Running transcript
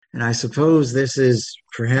And I suppose this is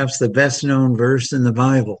perhaps the best known verse in the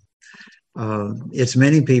Bible. It's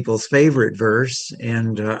many people's favorite verse,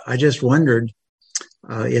 and I just wondered,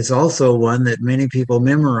 it's also one that many people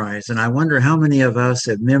memorize. And I wonder how many of us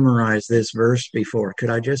have memorized this verse before. Could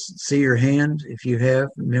I just see your hand if you have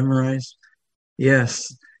memorized?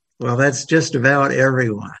 Yes. Well, that's just about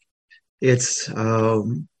everyone. It's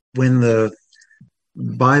when the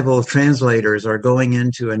Bible translators are going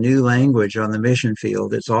into a new language on the mission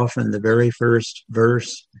field, it's often the very first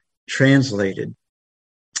verse translated.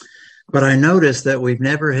 But I noticed that we've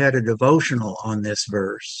never had a devotional on this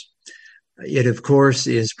verse. It, of course,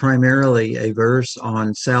 is primarily a verse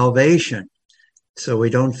on salvation, so we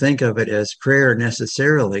don't think of it as prayer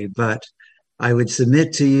necessarily, but I would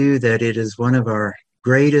submit to you that it is one of our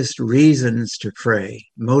greatest reasons to pray,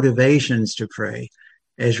 motivations to pray,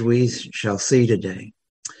 as we shall see today.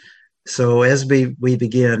 So as we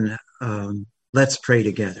begin, let's pray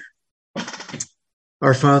together.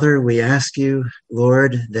 Our Father, we ask you,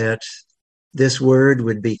 Lord, that this word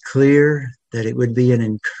would be clear, that it would be an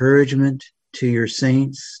encouragement to your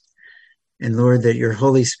saints, and Lord, that your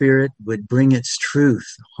Holy Spirit would bring its truth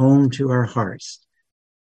home to our hearts.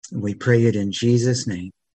 And we pray it in Jesus'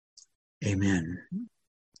 name. Amen.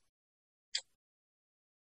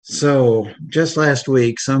 So just last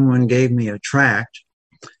week, someone gave me a tract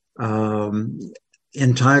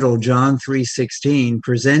entitled John 3:16,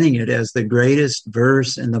 presenting it as the greatest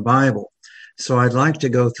verse in the Bible. So I'd like to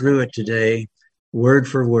go through it today, word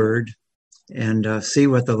for word, and see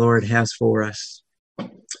what the Lord has for us.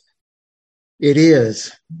 It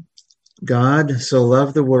is, God so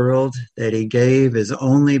loved the world that he gave his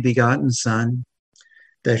only begotten Son,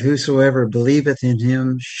 that whosoever believeth in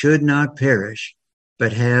him should not perish,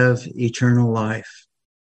 but have eternal life.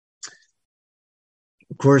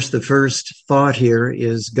 Of course, the first thought here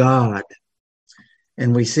is God.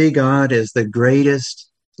 And we see God as the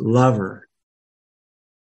greatest lover.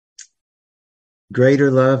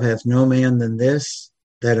 Greater love hath no man than this,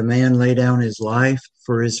 that a man lay down his life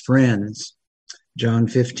for his friends. John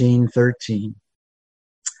 15:13.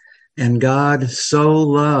 And God so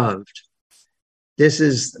loved. This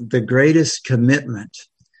is the greatest commitment.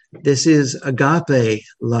 This is agape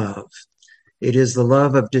love. It is the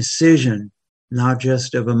love of decision, not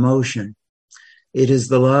just of emotion. It is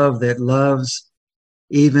the love that loves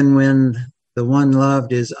even when the one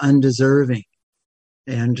loved is undeserving,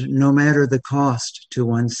 and no matter the cost to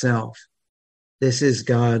oneself. This is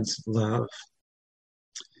God's love.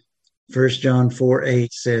 1 John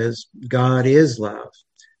 4:8 says, God is love.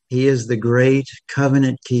 He is the great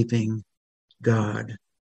covenant-keeping God.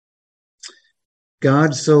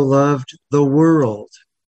 God so loved the world.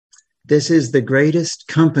 This is the greatest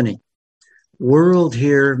company. World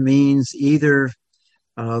here means either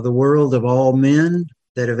the world of all men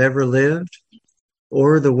that have ever lived,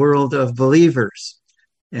 or the world of believers.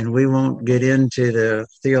 And we won't get into the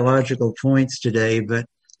theological points today, but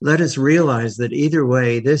let us realize that either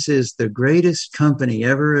way, this is the greatest company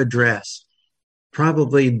ever addressed,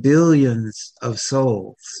 probably billions of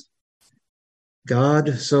souls.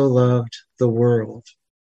 God so loved the world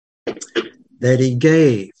that he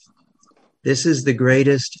gave. This is the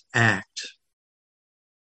greatest act.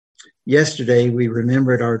 Yesterday, we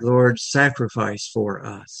remembered our Lord's sacrifice for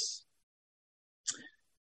us.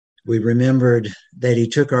 We remembered that he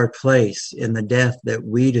took our place in the death that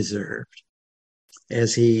we deserved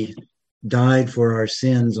as he died for our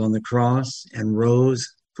sins on the cross and rose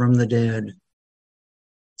from the dead.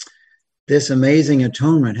 This amazing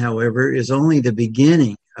atonement, however, is only the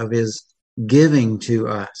beginning of his giving to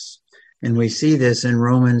us. And we see this in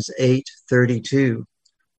Romans 8:32.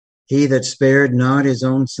 He that spared not his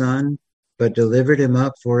own Son, but delivered him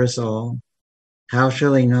up for us all, how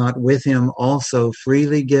shall he not with him also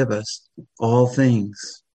freely give us all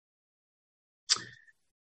things?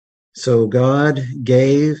 So God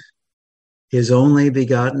gave his only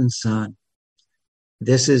begotten Son.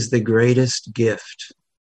 This is the greatest gift.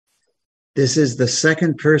 This is the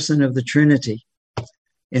second person of the Trinity.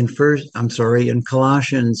 In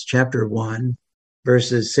Colossians chapter 1,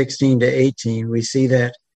 verses 16 to 18, we see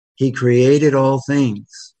that he created all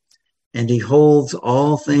things, and he holds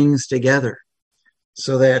all things together,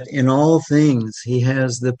 so that in all things he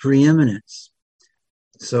has the preeminence.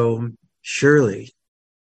 So surely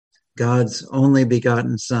God's only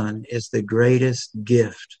begotten Son is the greatest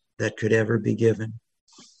gift that could ever be given.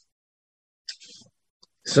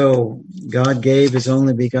 So God gave his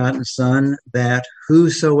only begotten Son, that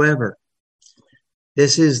whosoever,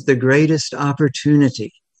 this is the greatest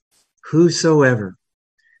opportunity, whosoever.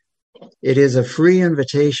 It is a free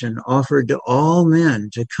invitation offered to all men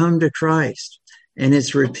to come to Christ And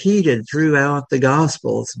it's repeated throughout the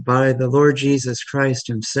Gospels by the Lord Jesus Christ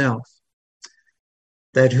himself,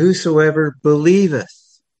 that whosoever believeth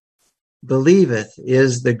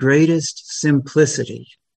is the greatest simplicity.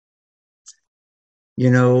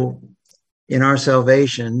 You know, in our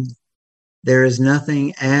salvation, there is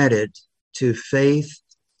nothing added to faith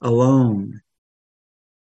alone.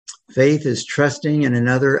 Faith is trusting in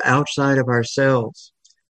another outside of ourselves.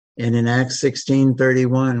 And in Acts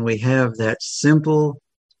 16:31, we have that simple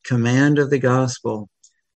command of the gospel: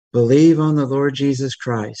 believe on the Lord Jesus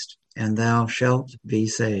Christ, and thou shalt be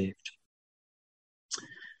saved.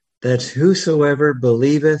 That's whosoever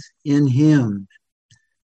believeth in him.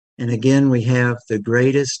 And again, we have the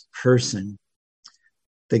greatest person,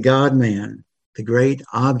 the God-man, the great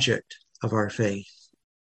object of our faith.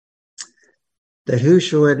 That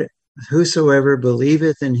whosoever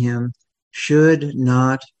believeth in him should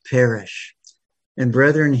not perish. And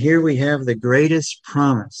brethren, here we have the greatest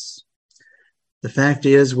promise. The fact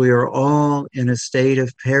is, we are all in a state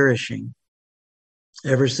of perishing.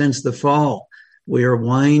 Ever since the fall, we are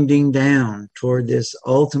winding down toward this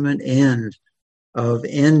ultimate end of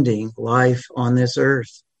ending life on this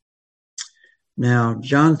earth. Now,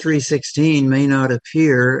 John 3:16 may not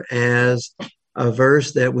appear as a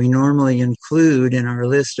verse that we normally include in our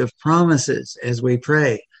list of promises as we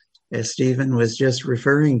pray, as Stephen was just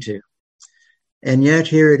referring to. And yet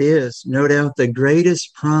here it is, no doubt the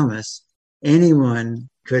greatest promise anyone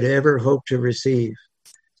could ever hope to receive.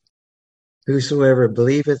 Whosoever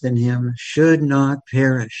believeth in him should not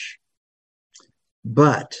perish,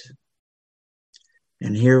 but,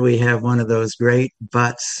 and here we have one of those great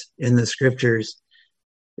buts in the scriptures.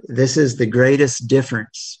 This is the greatest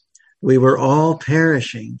difference. We were all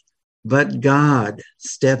perishing, but God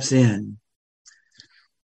steps in.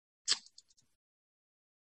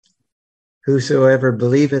 Whosoever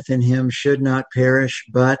believeth in him should not perish,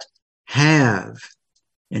 but have.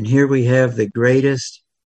 And here we have the greatest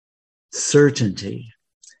certainty.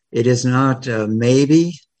 It is not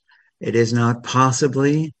maybe, it is not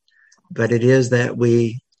possibly, but it is that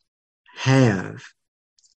we have.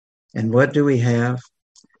 And what do we have?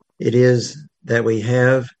 It is that we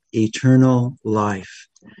have eternal life.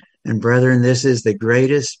 And brethren, this is the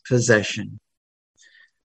greatest possession.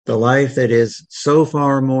 The life that is so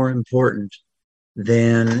far more important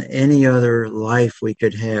than any other life we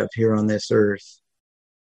could have here on this earth.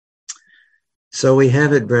 So we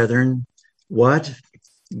have it, brethren. Who?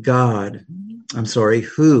 God.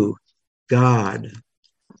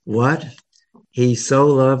 What? He so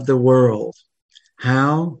loved the world.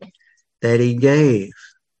 How? That he gave.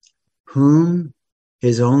 Whom?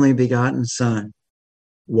 His only begotten Son.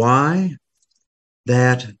 Why?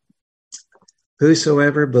 That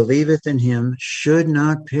whosoever believeth in him should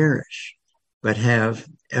not perish, but have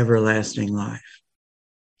everlasting life.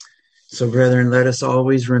 So, brethren, let us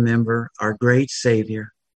always remember our great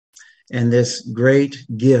Savior and this great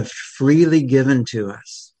gift freely given to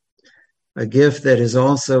us, a gift that is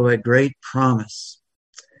also a great promise.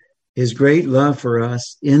 His great love for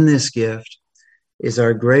us in this gift is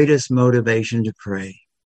our greatest motivation to pray.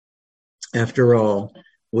 After all,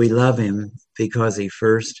 we love him because he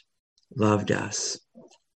first loved us.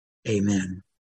 Amen.